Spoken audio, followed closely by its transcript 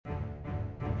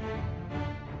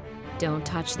Don't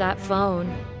touch that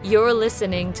phone. You're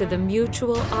listening to the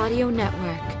Mutual Audio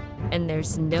Network, and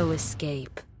there's no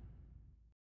escape.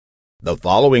 The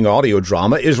following audio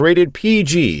drama is rated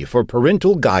PG for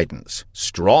parental guidance.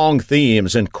 Strong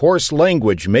themes and coarse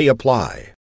language may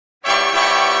apply.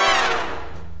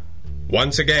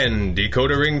 Once again,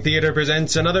 Decoder Ring Theater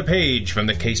presents another page from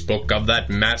the casebook of that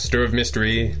master of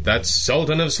mystery, that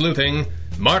sultan of sleuthing,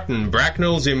 Martin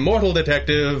Bracknell's immortal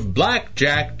detective, Black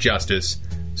Jack Justice,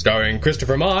 starring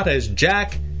Christopher Mott as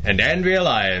Jack and Andrea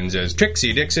Lyons as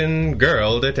Trixie Dixon,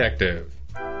 girl detective.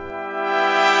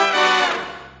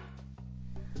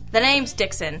 The name's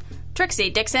Dixon. Trixie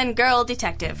Dixon, girl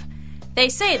detective. They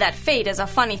say that fate is a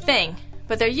funny thing,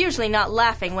 but they're usually not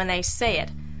laughing when they say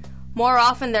it. More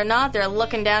often than not, they're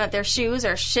looking down at their shoes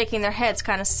or shaking their heads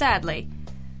kind of sadly.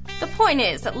 The point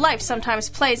is that life sometimes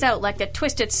plays out like the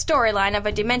twisted storyline of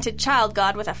a demented child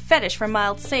god with a fetish for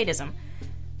mild sadism.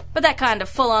 But that kind of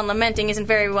full-on lamenting isn't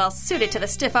very well suited to the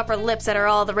stiff upper lips that are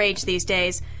all the rage these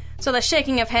days. So the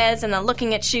shaking of heads and the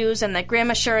looking at shoes and the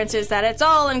grim assurances that it's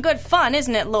all in good fun,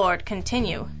 isn't it, Lord,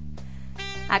 continue.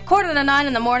 At 8:45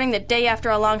 in the morning, the day after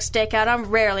a long stakeout, I'm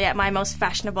rarely at my most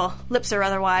fashionable, lips or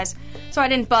otherwise, so I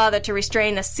didn't bother to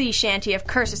restrain the sea shanty of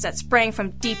curses that sprang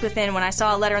from deep within when I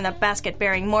saw a letter in the basket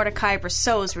bearing Mordecai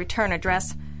Brosseau's return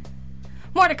address.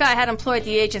 Mordecai had employed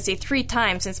the agency 3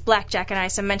 times since Blackjack and I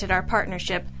cemented our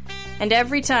partnership, and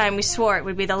every time we swore it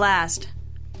would be the last.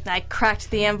 I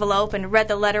cracked the envelope and read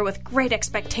the letter with great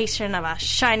expectation of a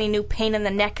shiny new pain in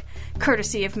the neck,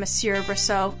 courtesy of Monsieur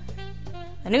Brosseau.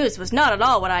 The news was not at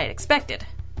all what I had expected,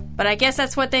 but I guess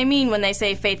that's what they mean when they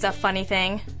say fate's a funny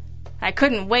thing. I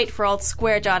couldn't wait for old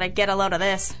Squarejaw to get a load of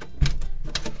this.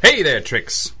 Hey there,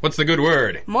 Trix. What's the good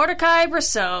word? Mordecai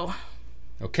Brosseau.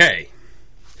 Okay.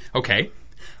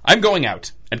 I'm going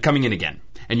out and coming in again,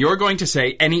 and you're going to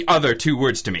say any other 2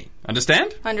 words to me.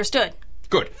 Understand? Understood.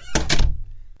 Good.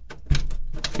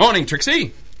 Morning,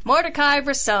 Trixie. Mordecai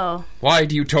Brosseau. Why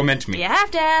do you torment me? You have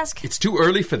to ask. It's too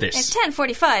early for this. It's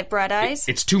 10:45, Bright Eyes.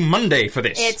 It's too Monday for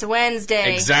this. It's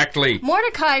Wednesday. Exactly.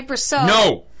 Mordecai Brosseau.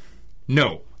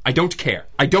 No. I don't care.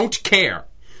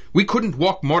 We couldn't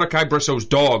walk Mordecai Brosseau's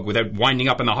dog without winding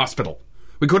up in the hospital.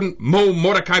 We couldn't mow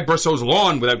Mordecai Brosseau's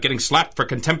lawn without getting slapped for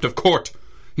contempt of court.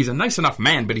 He's a nice enough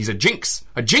man, but he's a jinx.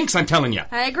 A jinx, I'm telling you.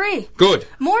 I agree. Good.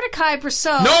 Mordecai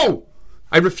Brosseau. No!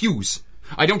 I refuse.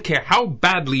 I don't care how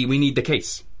badly we need the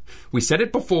case. We said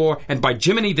it before, and by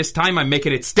Jiminy, this time I'm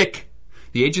making it stick.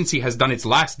 The agency has done its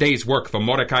last day's work for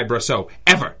Mordecai Brosseau.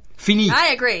 Ever. Fini. I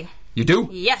agree. You do?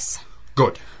 Yes.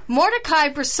 Good. Mordecai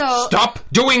Brosseau... Stop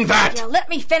doing that! Yeah, let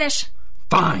me finish.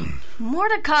 Fine.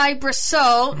 Mordecai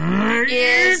Brosseau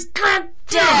is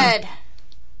dead.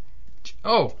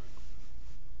 Oh.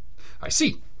 I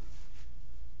see.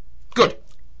 Good.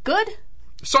 Good?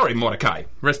 Sorry, Mordecai.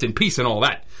 Rest in peace and all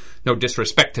that. No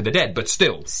disrespect to the dead, but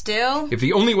still. Still? If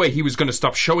the only way he was going to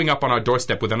stop showing up on our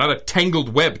doorstep with another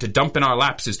tangled web to dump in our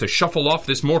laps is to shuffle off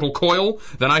this mortal coil,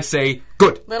 then I say,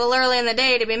 good. Little early in the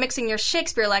day to be mixing your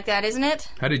Shakespeare like that, isn't it?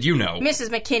 How did you know? Mrs.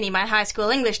 McKinney, my high school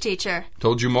English teacher.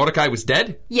 Told you Mordecai was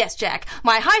dead? Yes, Jack.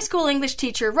 My high school English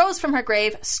teacher rose from her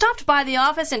grave, stopped by the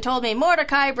office, and told me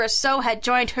Mordecai Brosseau had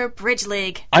joined her bridge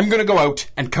league. I'm going to go out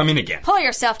and come in again. Pull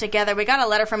yourself together. We got a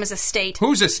letter from his estate.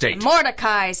 Whose estate?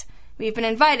 Mordecai's. We've been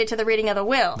invited to the reading of the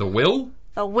will. The will?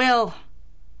 The will.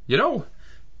 You know,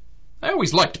 I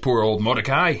always liked poor old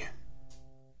Mordecai.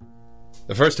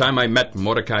 The first time I met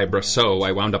Mordecai Brosseau,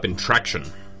 I wound up in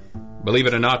traction. Believe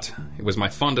it or not, it was my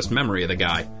fondest memory of the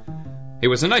guy. He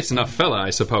was a nice enough fella,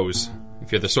 I suppose,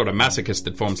 if you're the sort of masochist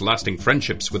that forms lasting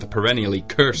friendships with a perennially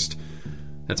cursed.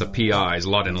 That's a PI's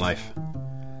lot in life.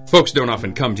 Folks don't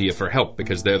often come to you for help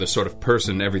because they're the sort of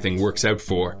person everything works out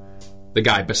for. The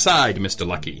guy beside Mr.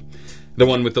 Lucky. The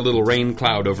one with the little rain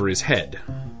cloud over his head.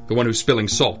 The one who's spilling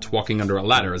salt, walking under a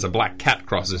ladder as a black cat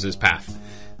crosses his path.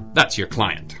 That's your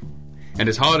client. And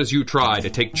as hard as you try to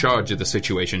take charge of the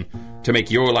situation, to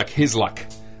make your luck his luck,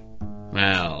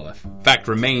 well, the fact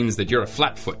remains that you're a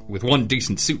flatfoot with one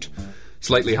decent suit,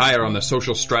 slightly higher on the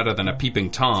social strata than a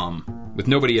peeping Tom, with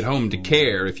nobody at home to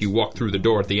care if you walk through the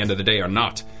door at the end of the day or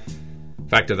not.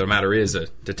 Fact of the matter is, a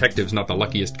detective's not the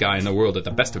luckiest guy in the world at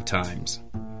the best of times.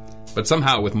 But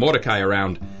somehow, with Mordecai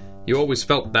around, you always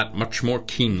felt that much more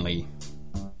keenly.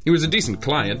 He was a decent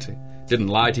client, didn't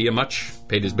lie to you much,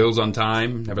 paid his bills on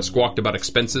time, never squawked about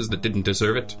expenses that didn't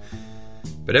deserve it.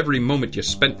 But every moment you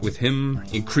spent with him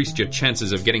increased your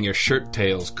chances of getting your shirt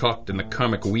tails caught in the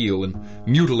karmic wheel and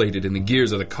mutilated in the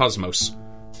gears of the cosmos,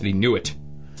 and he knew it.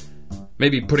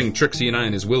 Maybe putting Trixie and I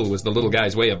in his will was the little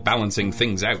guy's way of balancing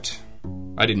things out.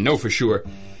 I didn't know for sure.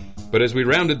 But as we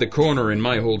rounded the corner in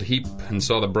my old heap and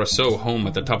saw the Brosseau home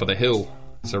at the top of the hill,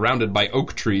 surrounded by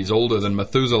oak trees older than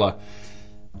Methuselah,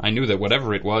 I knew that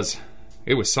whatever it was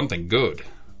something good.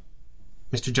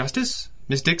 Mr. Justice?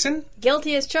 Miss Dixon?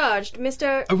 Guilty as charged,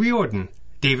 Mr. Riordan.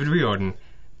 David Riordan.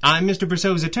 I'm Mr.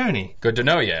 Brosseau's attorney. Good to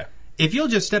know you. If you'll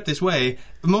just step this way,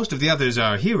 most of the others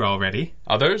are here already.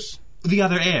 Others? The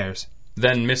other heirs.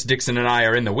 Then Miss Dixon and I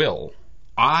are in the will.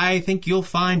 I think you'll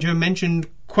find her mentioned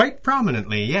quite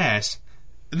prominently, yes.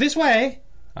 This way.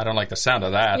 I don't like the sound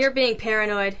of that. You're being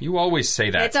paranoid. You always say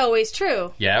that. It's always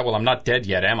true. Yeah, well, I'm not dead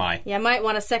yet, am I? You might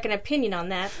want a second opinion on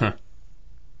that.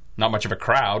 Not much of a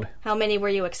crowd. How many were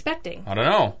you expecting? I don't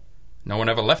know. No one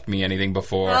ever left me anything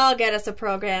before. I'll get us a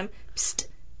program. Psst,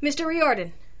 Mr.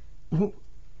 Riordan.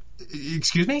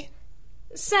 Excuse me?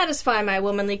 Satisfy my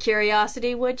womanly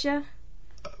curiosity, would you?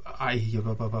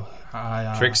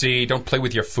 Trixie, don't play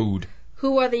with your food.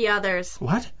 Who are the others?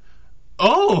 What?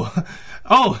 Allow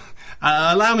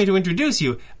me to introduce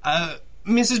you.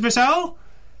 Mrs. Brosseau?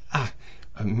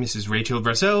 Mrs. Rachel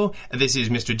Brosseau. This is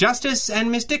Mr. Justice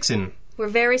and Miss Dixon. We're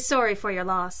very sorry for your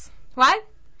loss. What?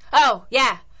 Oh,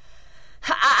 yeah.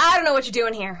 I don't know what you're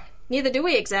doing here. Neither do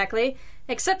we exactly,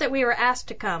 except that we were asked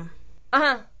to come.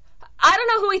 I don't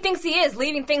know who he thinks he is,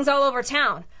 leaving things all over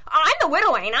town. I'm the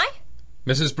widow, ain't I?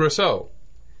 Mrs. Brosseau.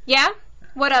 Yeah?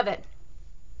 What of it?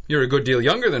 You're a good deal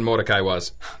younger than Mordecai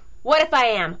was. What if I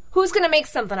am? Who's going to make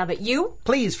something of it? You?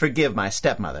 Please forgive my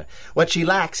stepmother. What she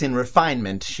lacks in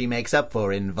refinement, she makes up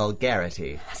for in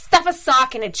vulgarity. Stuff a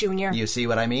sock in it, Junior. You see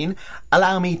what I mean?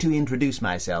 Allow me to introduce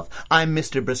myself. I'm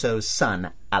Mr. Brosseau's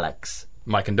son, Alex.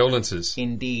 My condolences.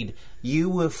 Indeed. You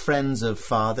were friends of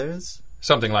father's?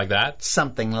 Something like that.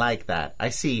 Something like that. I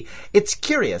see. It's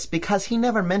curious, because he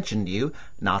never mentioned you,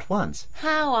 not once.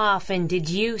 How often did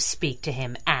you speak to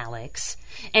him, Alex?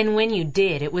 And when you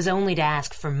did, it was only to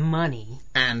ask for money.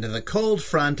 And the cold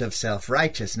front of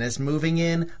self-righteousness moving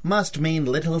in must mean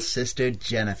little sister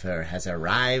Jennifer has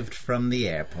arrived from the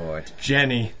airport.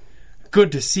 Jenny,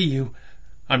 good to see you.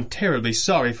 I'm terribly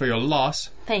sorry for your loss.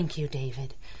 Thank you,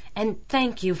 David. And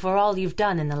thank you for all you've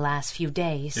done in the last few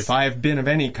days. If I have been of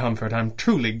any comfort, I'm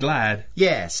truly glad.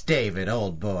 Yes, David,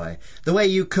 old boy. The way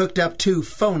you cooked up 2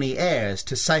 phony heirs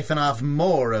to siphon off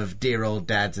more of dear old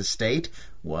Dad's estate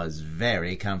was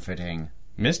very comforting.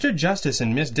 Mr. Justice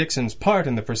and Miss Dixon's part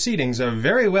in the proceedings are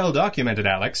very well documented,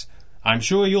 Alex. I'm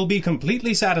sure you'll be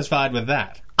completely satisfied with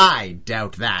that. I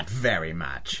doubt that very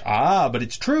much. But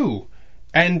it's true.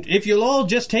 And if you'll all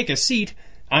just take a seat,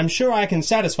 I'm sure I can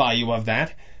satisfy you of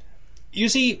that. You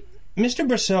see, Mr.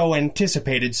 Brosseau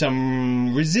anticipated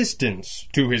some resistance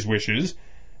to his wishes,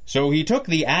 so he took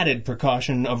the added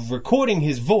precaution of recording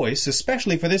his voice,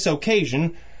 especially for this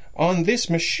occasion, on this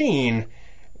machine,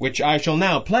 which I shall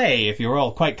now play if you're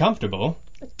all quite comfortable.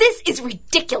 This is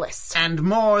ridiculous. And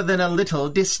more than a little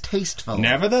distasteful.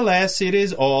 Nevertheless, it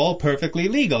is all perfectly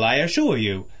legal, I assure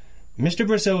you. Mr.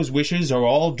 Brosseau's wishes are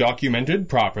all documented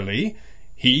properly.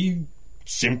 He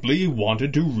simply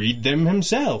wanted to read them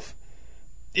himself.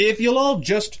 If you'll all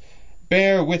just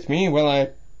bear with me while I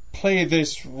play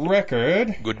this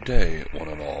record. Good day, one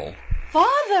and all.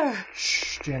 Father!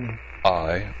 Shh, Jenny.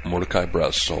 I, Mordecai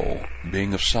Brosseau,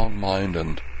 being of sound mind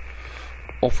and...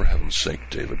 Oh, for heaven's sake,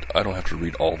 David, I don't have to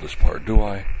read all this part, do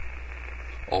I?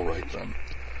 All right, then.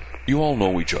 You all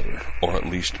know each other, or at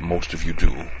least most of you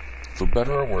do. For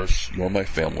better or worse, you're my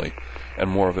family, and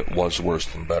more of it was worse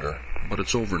than better. But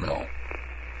it's over now.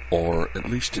 Or at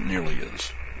least it nearly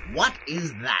is. What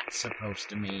is that supposed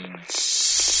to mean?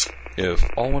 If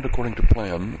all went according to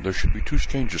plan, there should be 2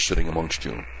 strangers sitting amongst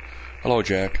you. Hello,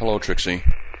 Jack. Hello, Trixie.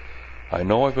 I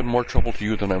know I've been more trouble to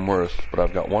you than I'm worth, but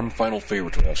I've got one final favor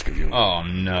to ask of you. Oh,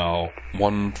 no.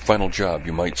 One final job,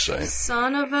 you might say.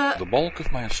 Son of a... The bulk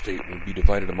of my estate will be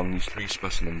divided among these 3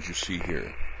 specimens you see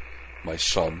here. My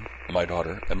son, my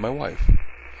daughter, and my wife.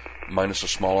 Minus a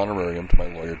small honorarium to my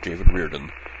lawyer, David Riordan,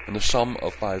 in the sum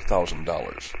of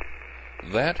 $5,000.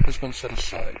 That has been set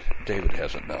aside. David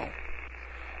has it now.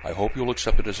 I hope you'll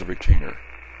accept it as a retainer.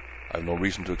 I've no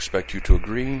reason to expect you to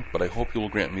agree, but I hope you'll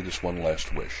grant me this one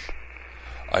last wish.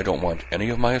 I don't want any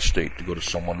of my estate to go to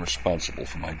someone responsible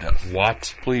for my death.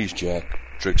 What? Please, Jack,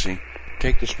 Trixie,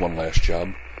 take this one last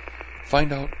job.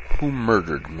 Find out who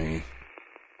murdered me.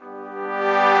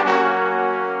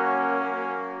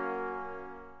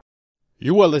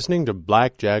 You are listening to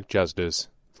Black Jack Justice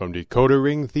from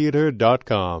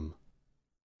DecoderRingTheater.com.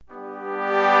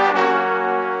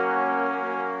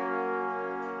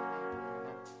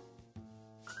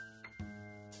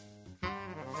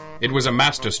 It was a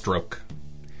masterstroke.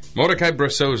 Mordecai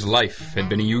Brosseau's life had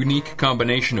been a unique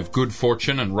combination of good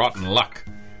fortune and rotten luck.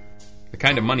 The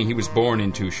kind of money he was born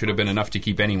into should have been enough to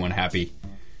keep anyone happy.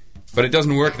 But it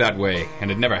doesn't work that way,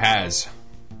 and it never has.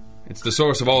 It's the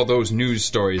source of all those news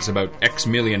stories about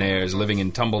ex-millionaires living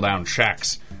in tumble-down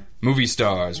shacks, movie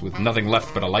stars with nothing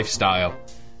left but a lifestyle.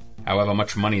 However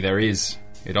much money there is,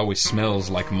 it always smells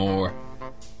like more.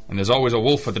 And there's always a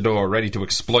wolf at the door ready to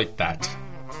exploit that.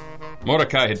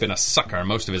 Mordecai had been a sucker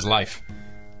most of his life.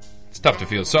 It's tough to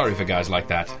feel sorry for guys like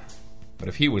that. But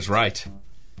if he was right,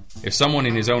 if someone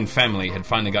in his own family had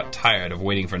finally got tired of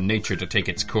waiting for nature to take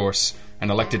its course and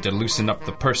elected to loosen up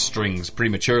the purse strings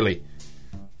prematurely,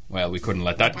 well, we couldn't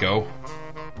let that go.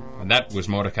 And that was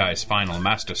Mordecai's final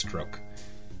masterstroke.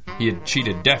 He had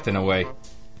cheated death in a way.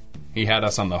 He had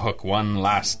us on the hook one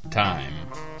last time.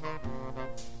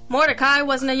 Mordecai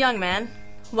wasn't a young man.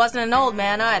 Wasn't an old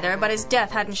man either, but his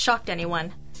death hadn't shocked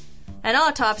anyone. An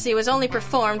autopsy was only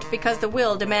performed because the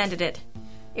will demanded it.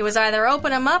 It was either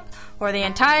open him up, or the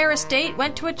entire estate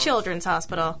went to a children's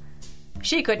hospital.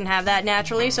 She couldn't have that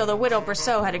naturally, so the widow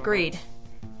Brosseau had agreed.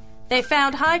 They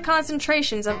found high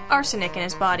concentrations of arsenic in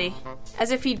his body,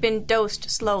 as if he'd been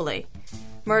dosed slowly,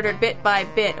 murdered bit by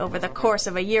bit over the course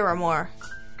of a year or more.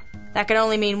 That could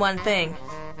only mean one thing.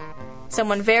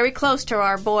 Someone very close to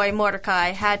our boy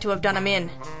Mordecai had to have done him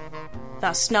in.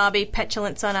 The snobby,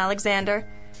 petulant son Alexander,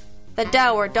 the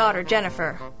dour daughter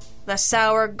Jennifer, the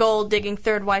sour, gold-digging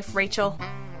third wife Rachel.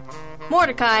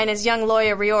 Mordecai and his young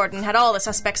lawyer Riordan had all the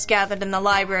suspects gathered in the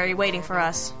library waiting for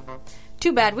us.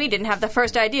 Too bad we didn't have the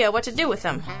first idea what to do with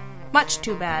them. Much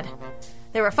too bad.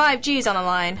 There were 5 G's on the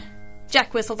line.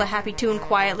 Jack whistled a happy tune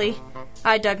quietly.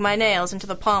 I dug my nails into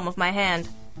the palm of my hand.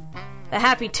 The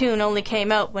happy tune only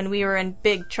came out when we were in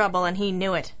big trouble, and he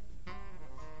knew it.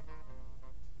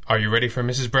 Are you ready for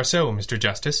Mrs. Brosseau, Mr.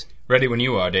 Justice? Ready when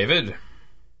you are, David.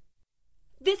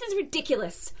 This is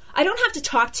ridiculous. I don't have to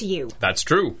talk to you. That's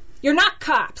true. You're not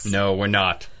cops. No, we're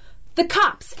not. The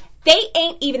cops, they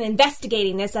ain't even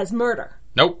investigating this as murder.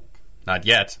 Nope, not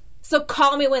yet. So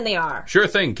call me when they are. Sure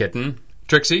thing, kitten.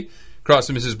 Trixie, cross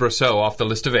Mrs. Brosseau off the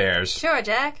list of heirs. Sure,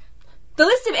 Jack. The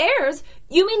list of heirs?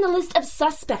 You mean the list of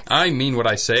suspects? I mean what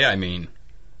I say I mean.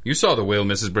 You saw the will,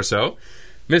 Mrs. Brosseau.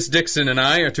 Miss Dixon and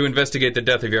I are to investigate the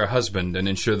death of your husband and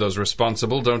ensure those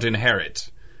responsible don't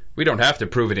inherit. We don't have to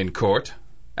prove it in court.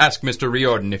 Ask Mr.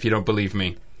 Riordan if you don't believe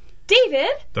me. David?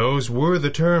 Those were the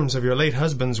terms of your late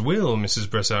husband's will, Mrs.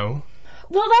 Brosseau.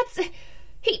 Well,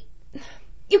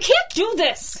 You can't do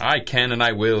this! I can and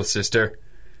I will, sister.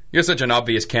 You're such an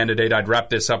obvious candidate I'd wrap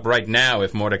this up right now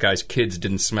if Mordecai's kids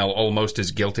didn't smell almost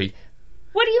as guilty.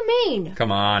 What do you mean?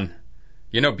 Come on.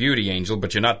 You're no beauty angel,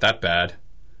 but you're not that bad.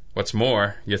 What's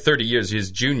more, you're 30 years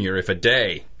his junior, if a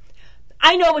day.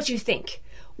 I know what you think.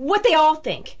 What they all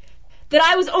think. That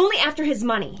I was only after his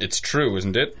money. It's true,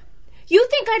 isn't it? You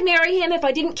think I'd marry him if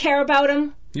I didn't care about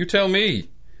him? You tell me.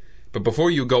 But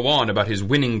before you go on about his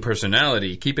winning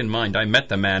personality, keep in mind I met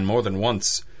the man more than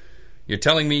once. You're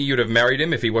telling me you'd have married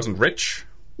him if he wasn't rich?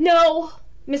 No,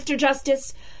 Mr.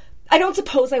 Justice. I don't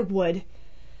suppose I would.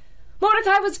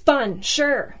 Mordecai was fun,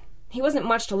 sure. He wasn't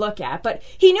much to look at, but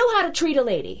he knew how to treat a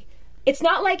lady. It's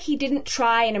not like he didn't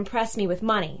try and impress me with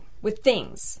money, with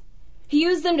things. He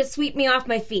used them to sweep me off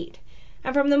my feet.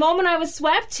 And from the moment I was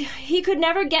swept, he could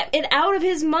never get it out of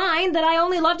his mind that I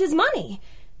only loved his money.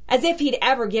 As if he'd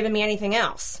ever given me anything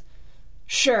else.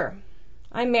 Sure,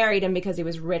 I married him because he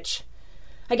was rich.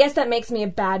 I guess that makes me a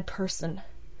bad person.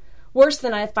 Worse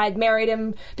than if I'd married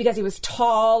him because he was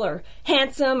tall or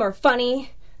handsome or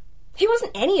funny. He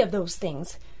wasn't any of those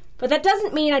things. But that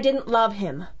doesn't mean I didn't love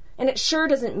him. And it sure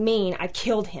doesn't mean I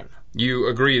killed him. You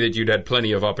agree that you'd had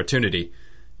plenty of opportunity.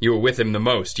 You were with him the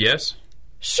most, yes?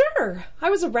 Sure, I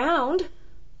was around.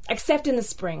 Except in the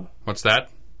spring. What's that?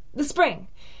 The spring.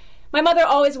 My mother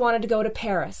always wanted to go to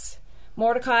Paris.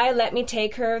 Mordecai let me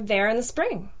take her there in the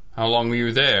spring. How long were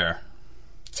you there?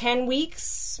 10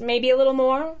 weeks, maybe a little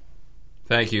more.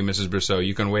 Thank you, Mrs. Brosseau.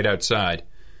 You can wait outside.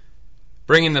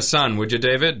 Bring in the sun, would you,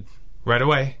 David? Right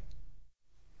away.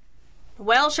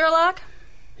 Well, Sherlock?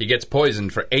 He gets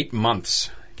poisoned for 8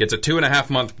 months, gets a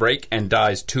 2.5-month break, and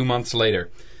dies 2 months later.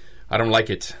 I don't like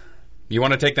it. You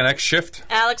want to take the next shift?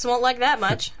 Alex won't like that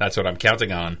much. That's what I'm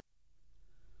counting on.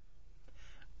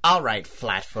 All right,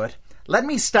 Flatfoot. Let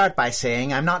me start by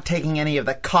saying I'm not taking any of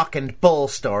the cock and bull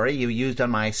story you used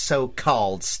on my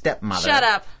so-called stepmother. Shut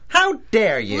up. How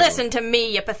dare you? Listen to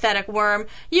me, you pathetic worm.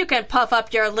 You can puff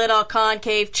up your little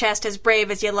concave chest as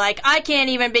brave as you like. I can't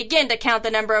even begin to count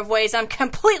the number of ways I'm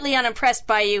completely unimpressed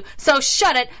by you. So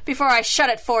shut it before I shut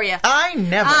it for you. I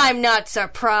never... I'm not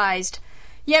surprised.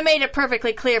 You made it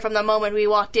perfectly clear from the moment we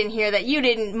walked in here that you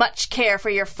didn't much care for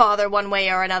your father one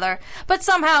way or another. But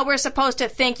somehow we're supposed to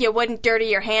think you wouldn't dirty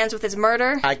your hands with his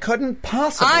murder? I couldn't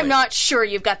possibly. I'm not sure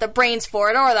you've got the brains for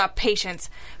it or the patience.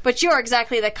 But you're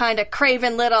exactly the kind of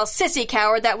craven little sissy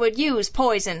coward that would use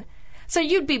poison. So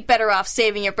you'd be better off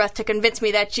saving your breath to convince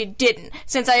me that you didn't,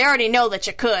 since I already know that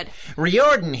you could.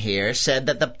 Riordan here said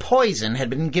that the poison had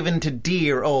been given to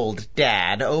dear old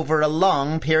Dad over a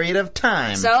long period of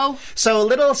time. So? So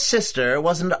little sister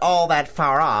wasn't all that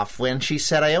far off when she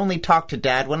said I only talked to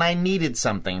Dad when I needed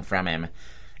something from him.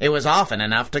 It was often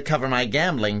enough to cover my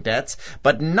gambling debts,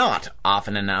 but not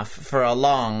often enough for a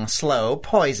long, slow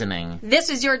poisoning. This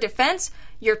is your defense?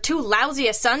 You're too lousy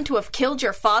a son to have killed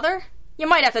your father? You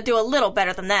might have to do a little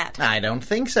better than that. I don't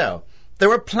think so. There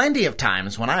were plenty of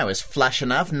times when I was flush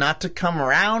enough not to come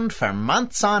round for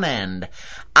months on end.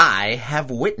 I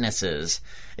have witnesses.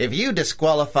 If you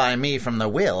disqualify me from the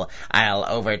will, I'll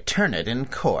overturn it in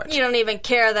court. You don't even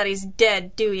care that he's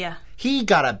dead, do you? He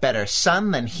got a better son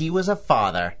than he was a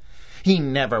father. He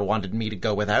never wanted me to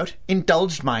go without,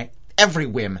 indulged my every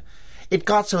whim. It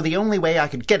got so the only way I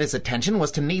could get his attention was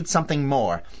to need something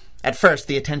more. At first,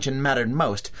 the attention mattered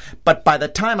most, but by the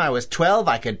time I was 12,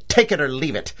 I could take it or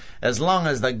leave it, as long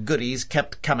as the goodies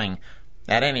kept coming.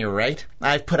 At any rate,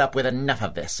 I've put up with enough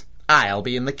of this. I'll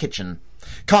be in the kitchen.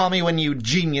 Call me when you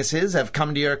geniuses have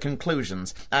come to your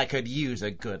conclusions. I could use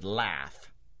a good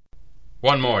laugh.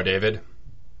 One more, David.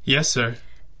 Yes, sir.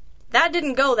 That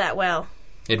didn't go that well.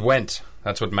 It went.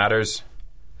 That's what matters.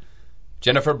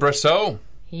 Jennifer Brosseau?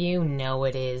 You know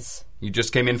it is. You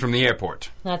just came in from the airport.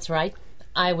 That's right.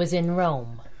 I was in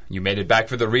Rome. You made it back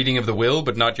for the reading of the will,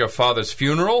 but not your father's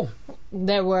funeral?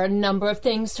 There were a number of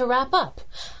things to wrap up.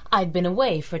 I'd been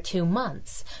away for 2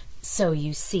 months. So,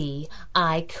 you see,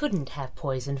 I couldn't have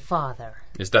poisoned Father.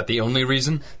 Is that the only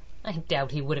reason? I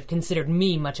doubt he would have considered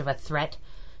me much of a threat.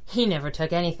 He never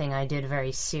took anything I did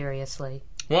very seriously.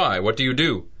 Why? What do you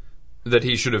do? That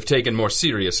he should have taken more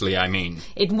seriously, I mean.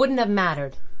 It wouldn't have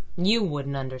mattered. You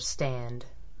wouldn't understand.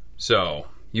 So,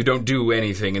 you don't do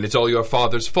anything, and it's all your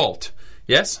father's fault,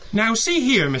 yes? Now, see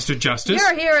here, Mr. Justice.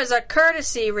 You're here as a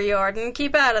courtesy, Riordan.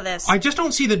 Keep out of this. I just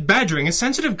don't see that badgering a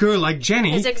sensitive girl like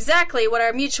Jenny is exactly what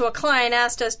our mutual client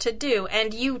asked us to do,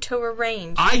 and you to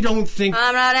arrange. I don't think...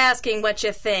 I'm not asking what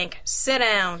you think. Sit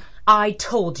down. I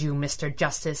told you, Mr.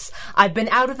 Justice, I've been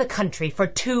out of the country for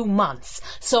 2 months,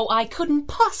 so I couldn't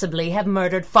possibly have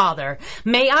murdered Father.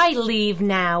 May I leave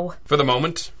now? For the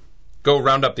moment. Go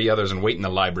round up the others and wait in the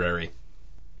library.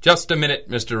 Just a minute,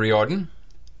 Mr. Riordan.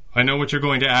 I know what you're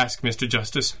going to ask, Mr.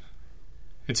 Justice.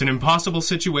 It's an impossible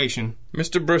situation.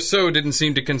 Mr. Brosseau didn't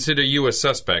seem to consider you a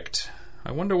suspect.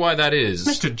 I wonder why that is.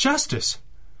 Mr. Justice!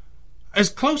 As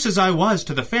close as I was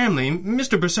to the family,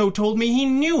 Mr. Brosseau told me he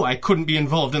knew I couldn't be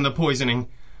involved in the poisoning.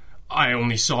 I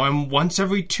only saw him once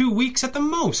every 2 weeks at the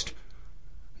most.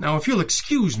 Now, if you'll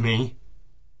excuse me...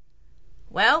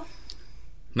 Well?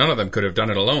 None of them could have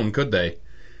done it alone, could they?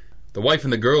 The wife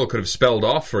and the girl could have spelled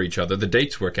off for each other. The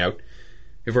dates work out.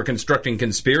 If we're constructing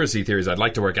conspiracy theories, I'd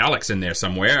like to work Alex in there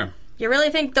somewhere. You really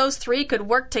think those three could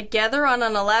work together on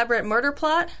an elaborate murder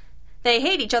plot? They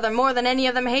hate each other more than any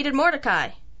of them hated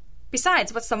Mordecai.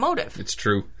 Besides, what's the motive? It's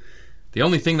true. The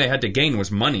only thing they had to gain was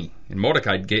money, and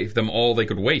Mordecai gave them all they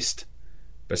could waste.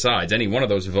 Besides, any one of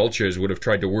those vultures would have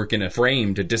tried to work in a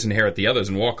frame to disinherit the others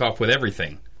and walk off with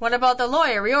everything. What about the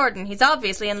lawyer, Riordan? He's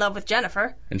obviously in love with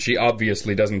Jennifer. And she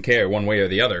obviously doesn't care one way or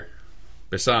the other.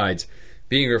 Besides,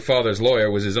 being her father's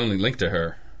lawyer was his only link to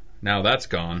her. Now that's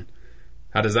gone.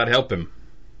 How does that help him?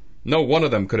 No one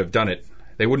of them could have done it.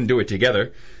 They wouldn't do it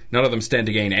together. None of them stand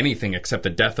to gain anything except the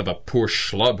death of a poor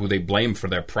schlub who they blame for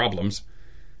their problems.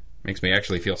 Makes me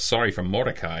actually feel sorry for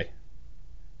Mordecai.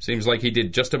 Seems like he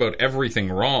did just about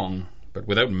everything wrong, but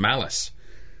without malice.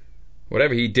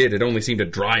 Whatever he did, it only seemed to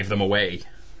drive them away.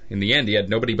 In the end, he had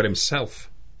nobody but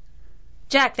himself.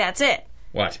 Jack, that's it.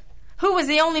 What? Who was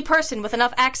the only person with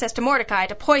enough access to Mordecai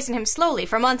to poison him slowly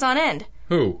for months on end?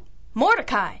 Who?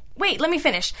 Mordecai. Wait, let me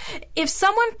finish. If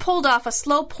someone pulled off a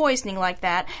slow poisoning like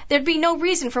that, there'd be no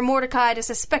reason for Mordecai to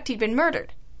suspect he'd been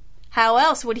murdered. How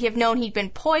else would he have known he'd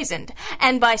been poisoned,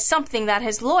 and by something that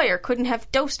his lawyer couldn't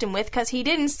have dosed him with because he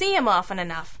didn't see him often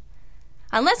enough?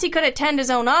 Unless he could attend his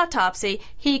own autopsy,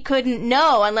 he couldn't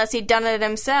know unless he'd done it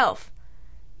himself.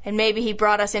 And maybe he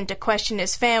brought us in to question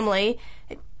his family,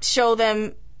 show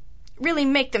them, really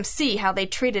make them see how they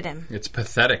treated him. It's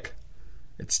pathetic.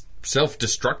 It's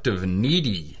self-destructive and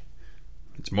needy.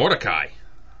 It's Mordecai.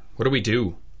 What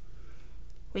do?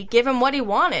 We give him what he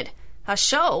wanted, a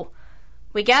show.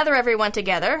 We gather everyone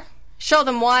together, show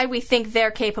them why we think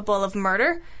they're capable of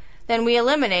murder, then we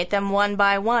eliminate them one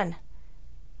by one.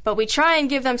 But we try and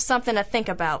give them something to think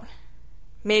about.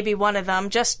 Maybe one of them,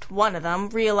 just one of them,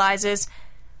 realizes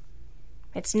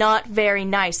it's not very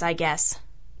nice, I guess.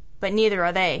 But neither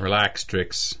are they. Relax,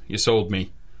 Trix. You sold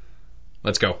me.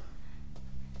 Let's go.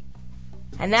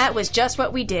 And that was just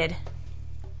what we did.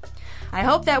 I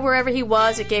hope that wherever he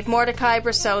was, it gave Mordecai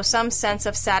Brosseau some sense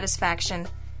of satisfaction.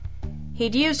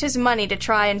 He'd used his money to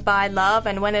try and buy love,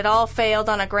 and when it all failed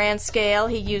on a grand scale,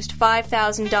 he used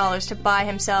 $5,000 to buy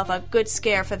himself a good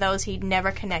scare for those he'd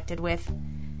never connected with.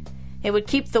 It would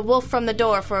keep the wolf from the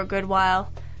door for a good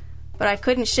while, but I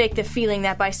couldn't shake the feeling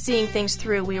that by seeing things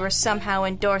through, we were somehow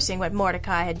endorsing what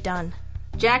Mordecai had done.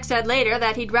 Jack said later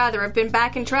that he'd rather have been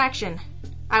back in Traction.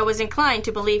 I was inclined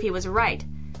to believe he was right.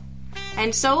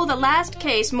 And so the last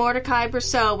case Mordecai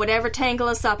Brosseau would ever tangle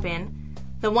us up in,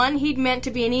 the one he'd meant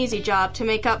to be an easy job to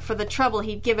make up for the trouble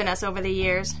he'd given us over the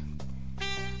years.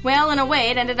 Well, in a way,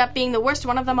 it ended up being the worst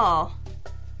one of them all.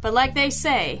 But like they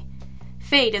say,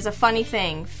 fate is a funny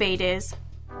thing, fate is.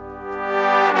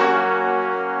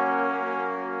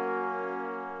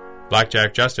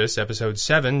 Blackjack Justice, Episode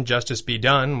 7, Justice Be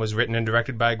Done, was written and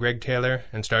directed by Greg Taylor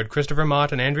and starred Christopher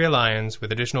Mott and Andrea Lyons,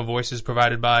 with additional voices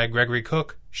provided by Gregory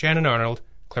Cook, Shannon Arnold,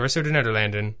 Clarissa de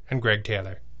Nederlanden, and Greg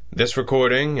Taylor. This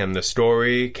recording and the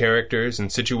story, characters,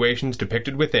 and situations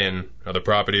depicted within are the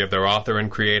property of their author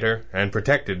and creator and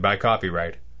protected by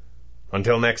copyright.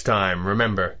 Until next time,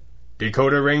 remember,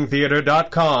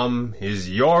 DecoderRingTheater.com is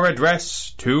your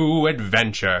address to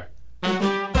adventure.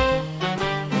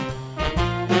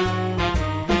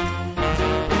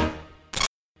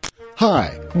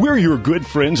 Hi, we're your good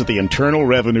friends at the Internal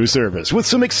Revenue Service with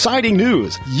some exciting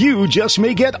news. You just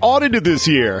may get audited this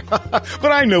year.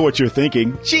 But I know what you're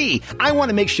thinking. Gee, I want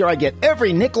to make sure I get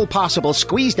every nickel possible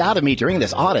squeezed out of me during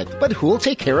this audit. But who'll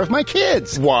take care of my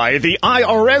kids? Why, the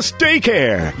IRS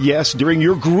Daycare. Yes, during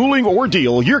your grueling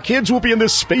ordeal, your kids will be in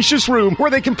this spacious room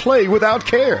where they can play without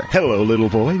care. Hello, little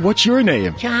boy. What's your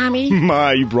name? Tommy.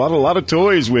 My, you brought a lot of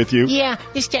toys with you. Yeah,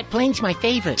 this jet plane's my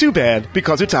favorite. Too bad,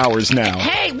 because it's ours now.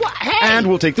 Hey, what? Hey! And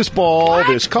we'll take this ball,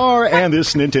 this car, and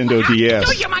this Nintendo DS.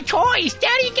 Those are my toys.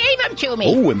 Daddy gave them to me.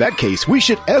 Oh, in that case, we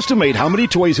should estimate how many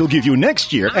toys he'll give you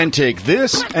next year and take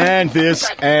this, and this,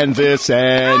 and this,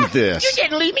 and this. You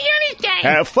didn't leave me anything.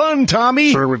 Have fun,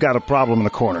 Tommy. Sir, we've got a problem in the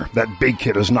corner. That big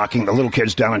kid is knocking the little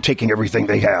kids down and taking everything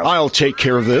they have. I'll take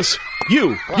care of this.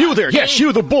 You there, yes,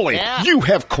 you the bully. Yeah. You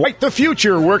have quite the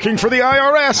future working for the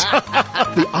IRS.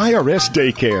 The IRS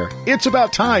Daycare. It's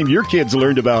about time your kids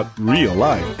learned about real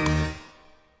life.